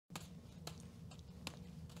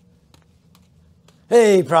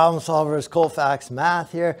Hey, problem solvers,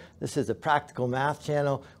 ColfaxMath here. This is a practical math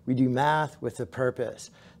channel. We do math with a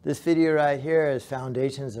purpose. This video right here is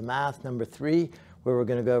Foundations of Math number 3, where we're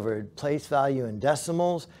going to go over place value and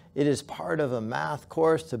decimals. It is part of a math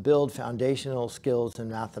course to build foundational skills in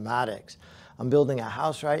mathematics. I'm building a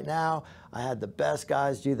house right now. I had the best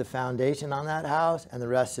guys do the foundation on that house, and the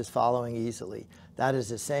rest is following easily. That is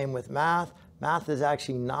the same with math. Math is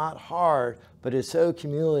actually not hard, but it's so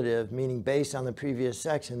cumulative, meaning based on the previous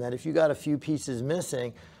section, that if you got a few pieces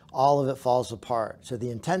missing, all of it falls apart. So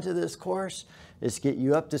the intent of this course is to get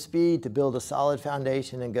you up to speed, to build a solid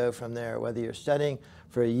foundation and go from there. Whether you're studying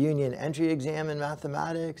for a union entry exam in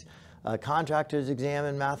mathematics, a contractor's exam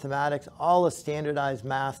in mathematics, all the standardized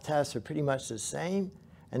math tests are pretty much the same.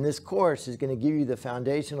 And this course is going to give you the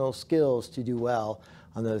foundational skills to do well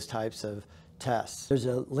on those types of tests. There's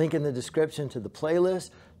a link in the description to the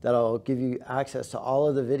playlist that'll give you access to all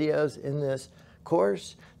of the videos in this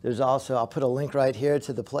course. There's also, I'll put a link right here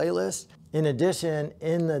to the playlist. In addition,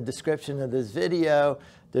 in the description of this video,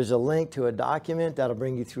 there's a link to a document that'll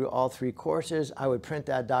bring you through all 3 courses. I would print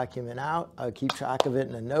that document out. I would keep track of it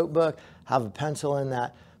in a notebook, have a pencil in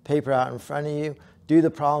that paper out in front of you, do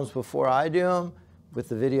the problems before I do them with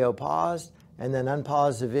the video paused, and then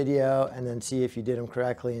unpause the video and then see if you did them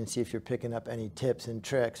correctly and see if you're picking up any tips and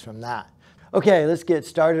tricks from that. Okay, let's get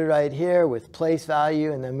started right here with place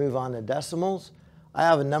value and then move on to decimals. I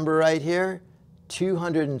have a number right here,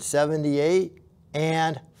 278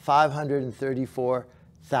 and 534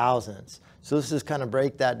 thousandths. So let's just kind of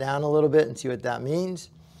break that down a little bit and see what that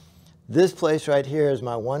means. This place right here is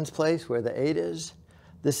my ones place where the 8 is.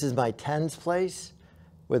 This is my tens place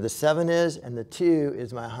where the 7 is, and the 2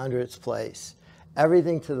 is my hundredths place.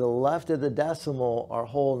 Everything to the left of the decimal are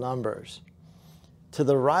whole numbers. To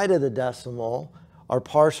the right of the decimal are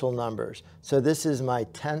partial numbers. So this is my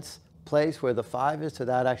tenths place where the 5 is, so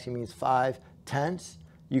that actually means 5 tenths.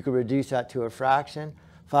 You could reduce that to a fraction.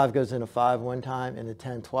 5 goes into 5 one time and a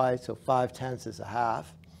 10 twice, so 5 tenths is a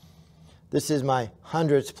half. This is my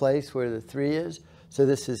hundredths place where the 3 is, so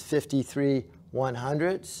this is 53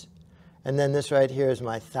 100ths. And then this right here is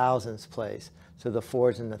my thousandths place. So the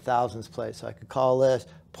 4 is in the thousandths place. So I could call this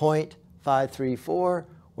 0.534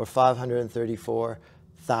 or 534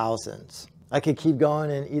 thousandths. I could keep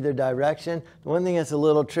going in either direction. The one thing that's a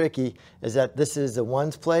little tricky is that this is the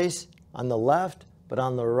ones place on the left, but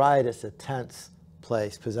on the right it's a tenths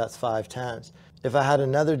place because that's 5 tenths. If I had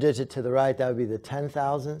another digit to the right, that would be the 10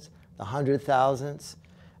 thousandths, the 100 thousandths.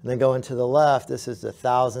 And then going to the left, this is the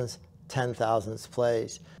thousandths, 10 thousandths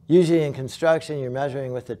place. Usually in construction, you're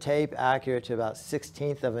measuring with the tape accurate to about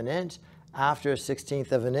 1/16 of an inch. After a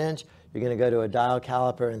 1/16 of an inch, you're going to go to a dial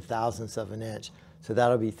caliper in thousandths of an inch. So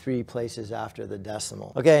that'll be 3 places after the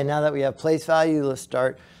decimal. Okay, now that we have place value, let's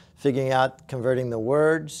start figuring out converting the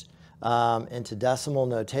words into decimal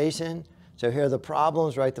notation. So here are the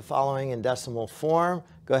problems. Write the following in decimal form.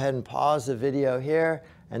 Go ahead and pause the video here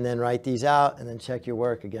and then write these out and then check your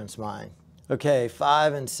work against mine. Okay,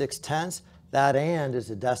 5 and 6 tenths. That and is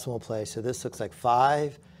a decimal place. So this looks like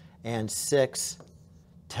 5 and 6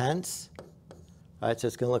 tenths. All right, so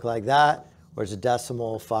it's going to look like that, or it's a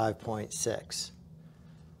decimal 5.6.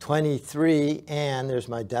 23 and, there's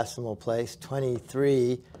my decimal place,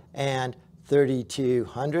 23 and 32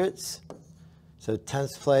 hundredths. So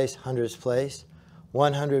tenths place, hundredths place.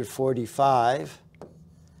 145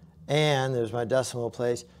 and, there's my decimal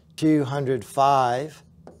place, 205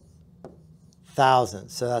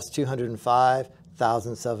 thousandths. So that's 205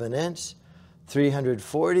 thousandths of an inch.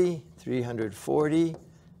 340,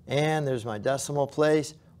 and there's my decimal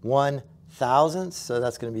place, 1 thousandths. So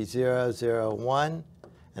that's going to be 001,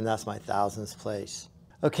 and that's my thousandths place.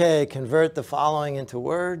 Okay, convert the following into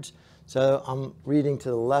words. So I'm reading to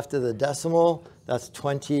the left of the decimal. That's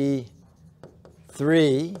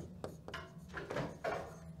 23.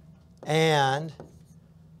 And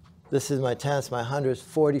this is my tenths, my hundredths,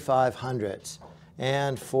 45 hundredths.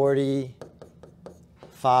 And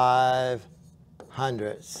 45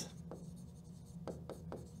 hundredths.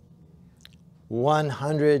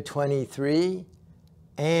 123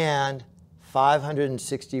 and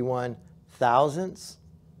 561 thousandths.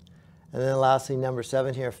 And then lastly, number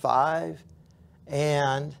 7 here, 5.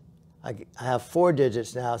 And I have 4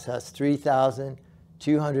 digits now, so that's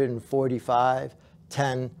 3,245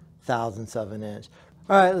 10 thousandths of an inch.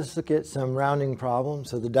 All right, let's look at some rounding problems.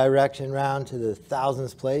 So the direction round to the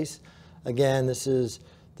thousandths place. Again, this is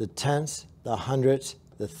the tenths, the hundredths,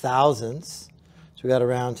 the thousandths. So we got to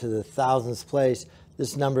round to the thousandths place.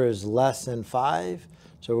 This number is less than 5,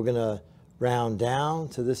 so we're going to round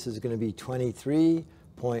down. So this is going to be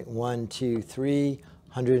 23.123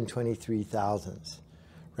 123 thousandths.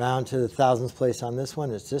 Round to the thousandths place on this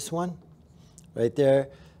one, it's this one. Right there,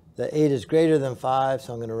 the 8 is greater than 5,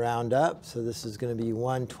 so I'm going to round up. So this is going to be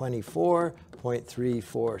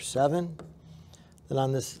 124.347. Then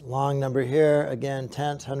on this long number here, again,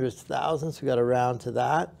 tenths, hundredths, thousandths, we've got to round to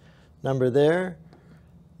that number there.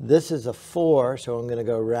 This is a 4, so I'm going to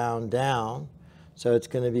go round down. So it's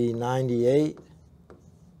going to be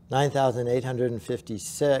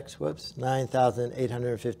 9,856, whoops,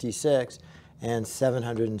 9,856 and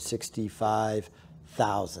 765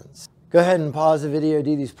 thousandths. Go ahead and pause the video,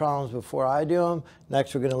 do these problems before I do them.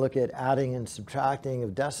 Next, we're going to look at adding and subtracting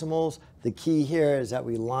of decimals. The key here is that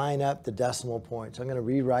we line up the decimal point. So I'm going to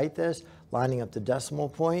rewrite this, lining up the decimal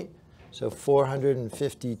point. So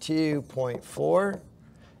 452.4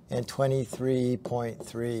 and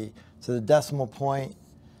 23.3. So the decimal point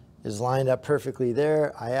is lined up perfectly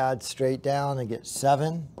there. I add straight down and get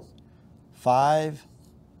 7, 5,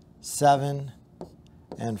 7,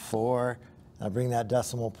 and 4. I'll bring that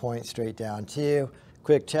decimal point straight down too.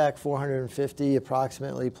 Quick check, 450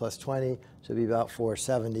 approximately plus 20, so it'll be about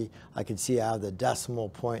 470. I can see I have the decimal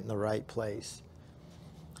point in the right place.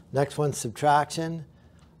 Next one, subtraction.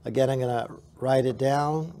 Again, I'm going to write it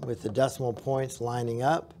down with the decimal points lining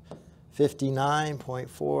up.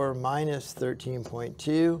 59.4 minus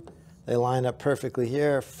 13.2. They line up perfectly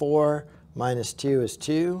here. 4 minus 2 is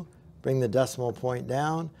 2. Bring the decimal point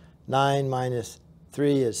down. 9 minus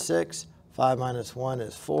 3 is 6. 5 minus 1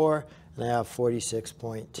 is 4, and I have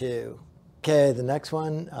 46.2. Okay, the next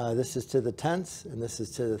one, this is to the tenths, and this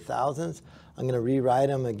is to the thousandths. I'm going to rewrite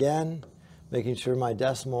them again, making sure my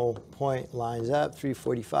decimal point lines up.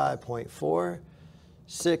 345.4,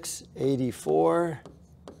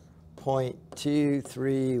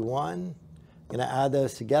 684.231. I'm going to add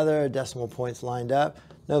those together. Decimal points lined up.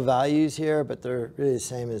 No values here, but they're really the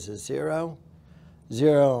same as a 0.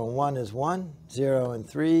 0 and 1 is 1. 0 and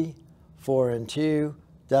 3. 4 and 2,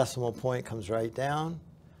 decimal point comes right down.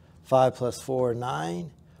 5 plus 4,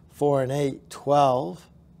 9. 4 and 8, 12.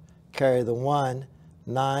 Carry the 1,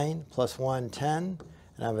 9 plus 1, 10. And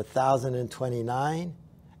I have 1,029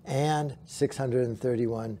 and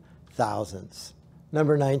 631 thousandths.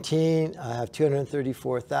 Number 19, I have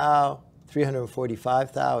 234 thou,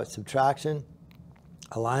 345 thou at subtraction.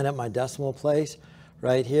 I line up my decimal place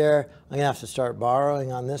right here. I'm going to have to start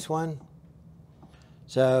borrowing on this one.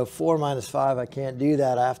 So 4 minus 5, I can't do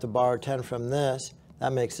that. I have to borrow 10 from this.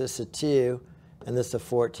 That makes this a 2, and this a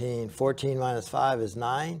 14. 14 minus 5 is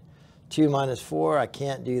 9. 2 minus 4, I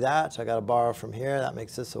can't do that, so I got to borrow from here. That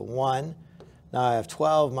makes this a 1. Now I have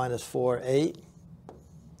 12 minus 4, 8.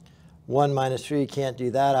 1 minus 3, can't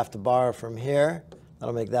do that. I have to borrow from here.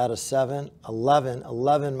 That'll make that a 7. 11.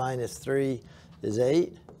 11 minus 3 is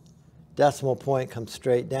 8. Decimal point comes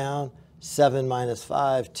straight down. 7 minus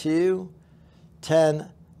 5, 2. 10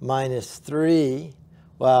 minus 3,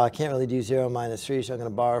 well, I can't really do 0 minus 3, so I'm going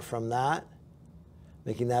to borrow from that,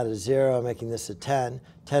 making that a 0, making this a 10.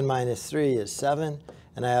 10 minus 3 is 7,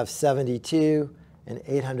 and I have 72 and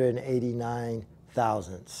 889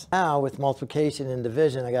 thousandths. Now, with multiplication and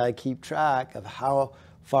division, I got to keep track of how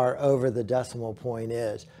far over the decimal point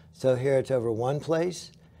is. So here it's over 1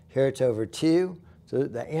 place, here it's over 2, so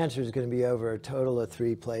the answer is going to be over a total of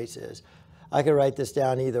 3 places. I could write this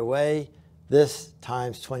down either way. This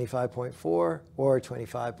times 25.4 or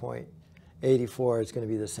 25.84 is going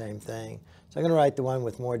to be the same thing. So I'm going to write the one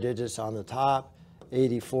with more digits on the top,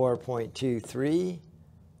 84.23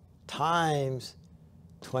 times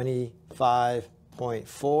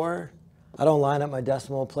 25.4. I don't line up my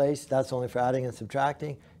decimal place. That's only for adding and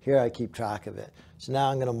subtracting. Here I keep track of it. So now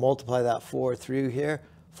I'm going to multiply that 4 through here.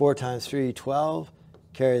 4 times 3, 12.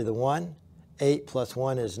 Carry the 1. 8 plus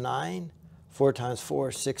 1 is 9. 4 times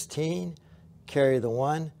 4, 16. Carry the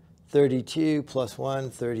 1, 32 plus 1,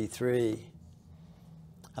 33. I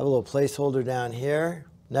have a little placeholder down here.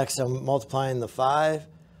 Next, I'm multiplying the 5.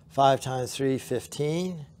 5 times 3,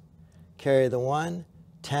 15. Carry the 1,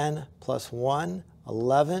 10 plus 1,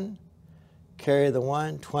 11. Carry the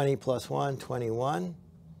 1, 20 plus 1, 21.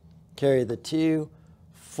 Carry the 2,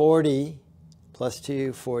 40 plus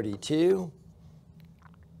 2, 42.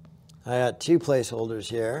 I got 2 placeholders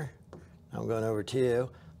here. I'm going over 2.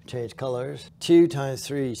 Change colors. 2 times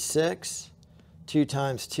 3, 6. 2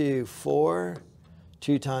 times 2, 4.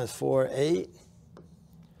 2 times 4, 8.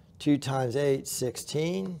 2 times 8,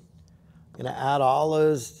 16. I'm going to add all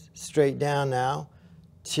those straight down now.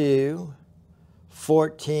 2,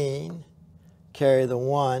 14. Carry the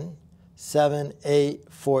 1. 7,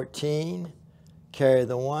 8, 14. Carry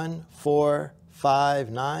the 1. 4, 5,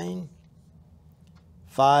 9.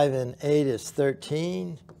 5 and 8 is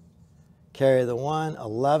 13. carry the 1,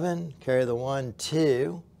 11, carry the 1,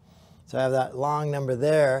 2. So I have that long number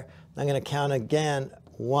there. I'm going to count again,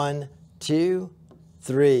 1, 2,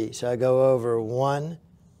 3. So I go over 1,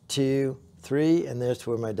 2, 3, and there's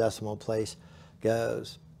where my decimal place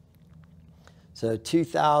goes. So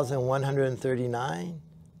 2,139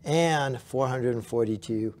 and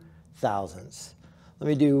 442 thousandths. Let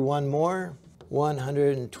me do one more.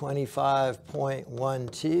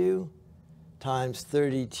 125.12 times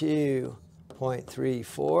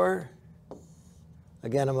 32.34.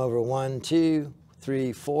 Again, I'm over 1, 2,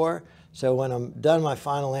 3, 4. So when I'm done my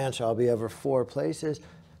final answer, I'll be over 4 places.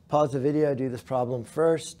 Pause the video, do this problem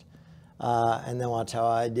first, and then watch how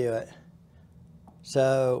I do it.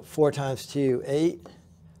 So 4 times 2, 8.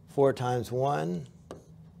 4 times 1,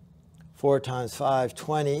 4 times 5,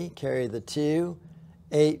 20. Carry the 2.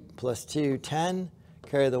 8 plus 2, 10.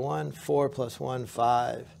 Carry the 1. 4 plus 1,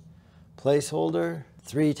 5. Placeholder.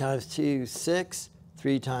 3 times 2, 6.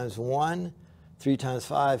 3 times 1. 3 times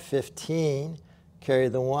 5, 15. Carry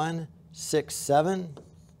the 1. 6, 7.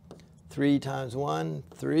 3 times 1,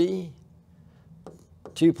 3.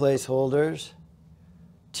 2 placeholders.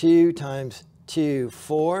 2 times 2,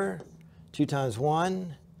 4. 2 times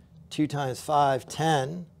 1. 2 times 5,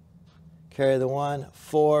 10. Carry the 1.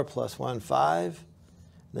 4 plus 1, 5.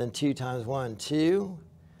 Then 2 times 1, 2.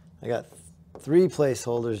 I got 3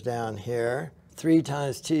 placeholders down here. 3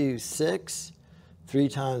 times 2, 6. 3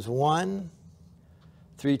 times 1.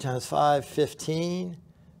 3 times 5, 15.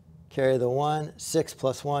 Carry the 1. 6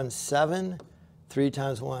 plus 1, 7. 3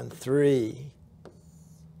 times 1, 3. I'm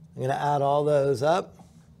going to add all those up.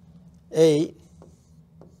 8.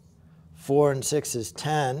 4 and 6 is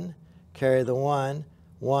 10. Carry the 1.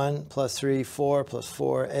 1 plus 3, 4 plus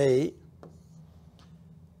 4, 8.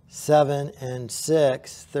 7 and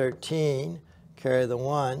 6, 13. Carry the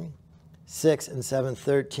 1. 6 and 7,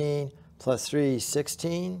 13. Plus 3,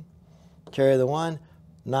 16. Carry the 1.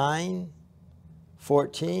 9,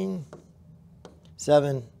 14.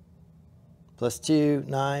 7 plus 2,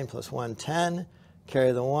 9 plus 1, 10.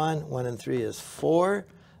 Carry the 1. 1 and 3 is 4.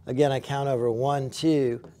 Again, I count over 1,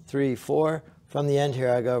 2, 3, 4. From the end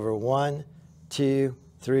here, I go over 1, 2,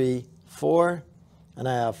 3, 4. And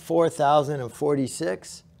I have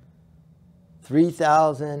 4,046.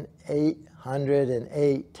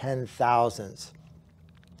 3,808 10,000ths.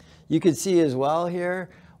 You can see as well here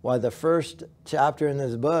why the first chapter in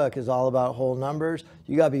this book is all about whole numbers.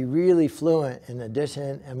 You got to be really fluent in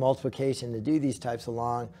addition and multiplication to do these types of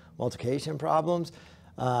long multiplication problems.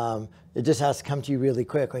 It just has to come to you really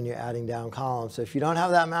quick when you're adding down columns. So if you don't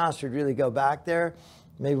have that mastered, really go back there.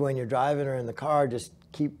 Maybe when you're driving or in the car, just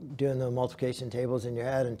keep doing the multiplication tables in your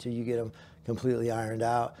head until you get them completely ironed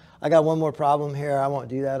out. I got one more problem here. I won't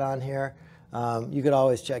do that on here. You could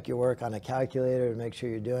always check your work on a calculator to make sure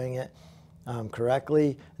you're doing it correctly.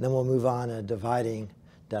 And then we'll move on to dividing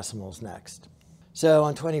decimals next. So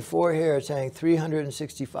on 24 here, it's saying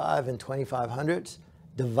 365 and 2500ths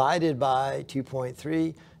divided by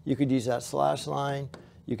 2.3. You could use that slash line.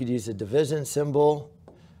 You could use a division symbol.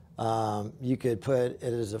 You could put it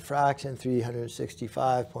as a fraction,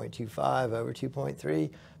 365.25 over 2.3.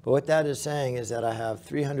 But what that is saying is that I have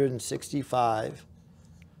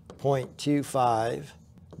 365.25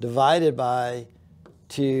 divided by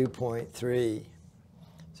 2.3.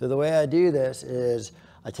 So the way I do this is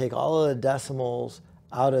I take all of the decimals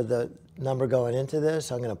out of the number going into this.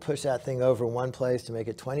 So I'm going to push that thing over one place to make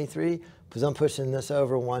it 23. Because I'm pushing this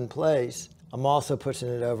over one place, I'm also pushing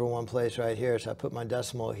it over one place right here. So I put my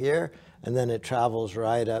decimal here, and then it travels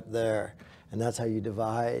right up there. And that's how you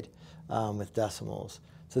divide with decimals.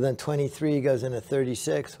 So then 23 goes into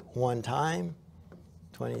 36 one time.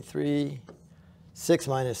 23. 6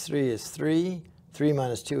 minus 3 is 3. 3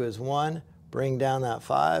 minus 2 is 1. Bring down that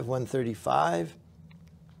 5, 135.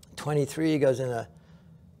 23 goes into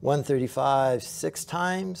 135 6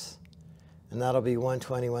 times. And that'll be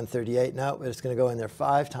 120, 138. No, it's going to go in there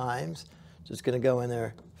 5 times. So it's going to go in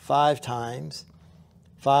there 5 times.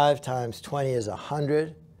 5 times 20 is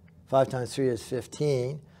 100. 5 times 3 is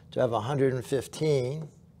 15. So I have 115.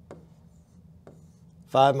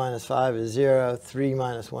 5 minus 5 is 0. 3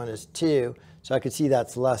 minus 1 is 2. So I could see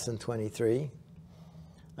that's less than 23.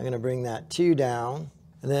 I'm going to bring that 2 down.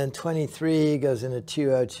 And then 23 goes into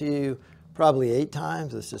 202 probably 8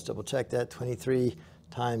 times. Let's just double check that. 23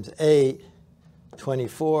 times 8.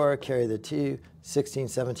 24, carry the 2. 16,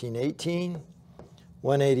 17, 18.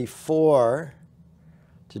 184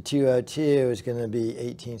 to 202 is going to be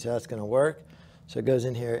 18, so that's going to work. So it goes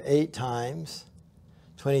in here 8 times.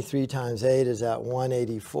 23 times 8 is at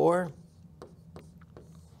 184.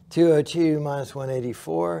 202 minus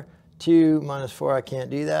 184. 2 minus 4, I can't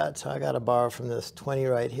do that, so I got to borrow from this 20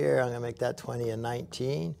 right here. I'm going to make that 20 a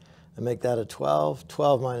 19 and make that a 12.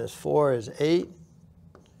 12 minus 4 is 8.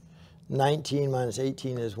 19 minus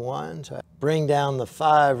 18 is 1. So I bring down the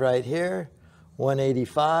 5 right here,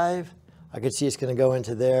 185. I can see it's going to go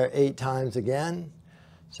into there 8 times again.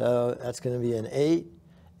 So that's going to be an 8.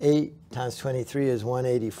 8 times 23 is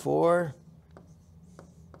 184.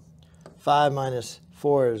 5 minus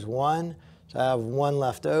 4 is 1. So I have 1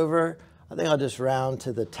 left over. I think I'll just round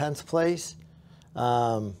to the 10th place.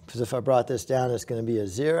 Because if I brought this down, it's going to be a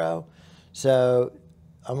 0. So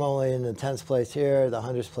I'm only in the 10th place here, the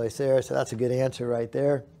 100th place there. So that's a good answer right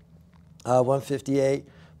there.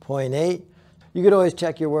 158.8. You could always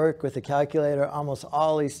check your work with a calculator. Almost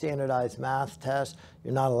all these standardized math tests,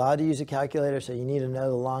 you're not allowed to use a calculator, so you need to know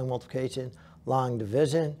the long multiplication, long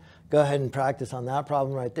division. Go ahead and practice on that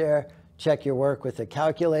problem right there. Check your work with a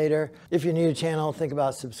calculator. If you're new to the channel, think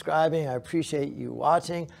about subscribing. I appreciate you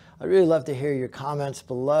watching. I'd really love to hear your comments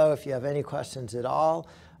below. If you have any questions at all,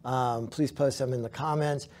 please post them in the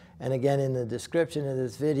comments. And again, in the description of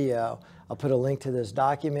this video, I'll put a link to this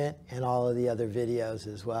document and all of the other videos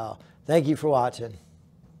as well. Thank you for watching.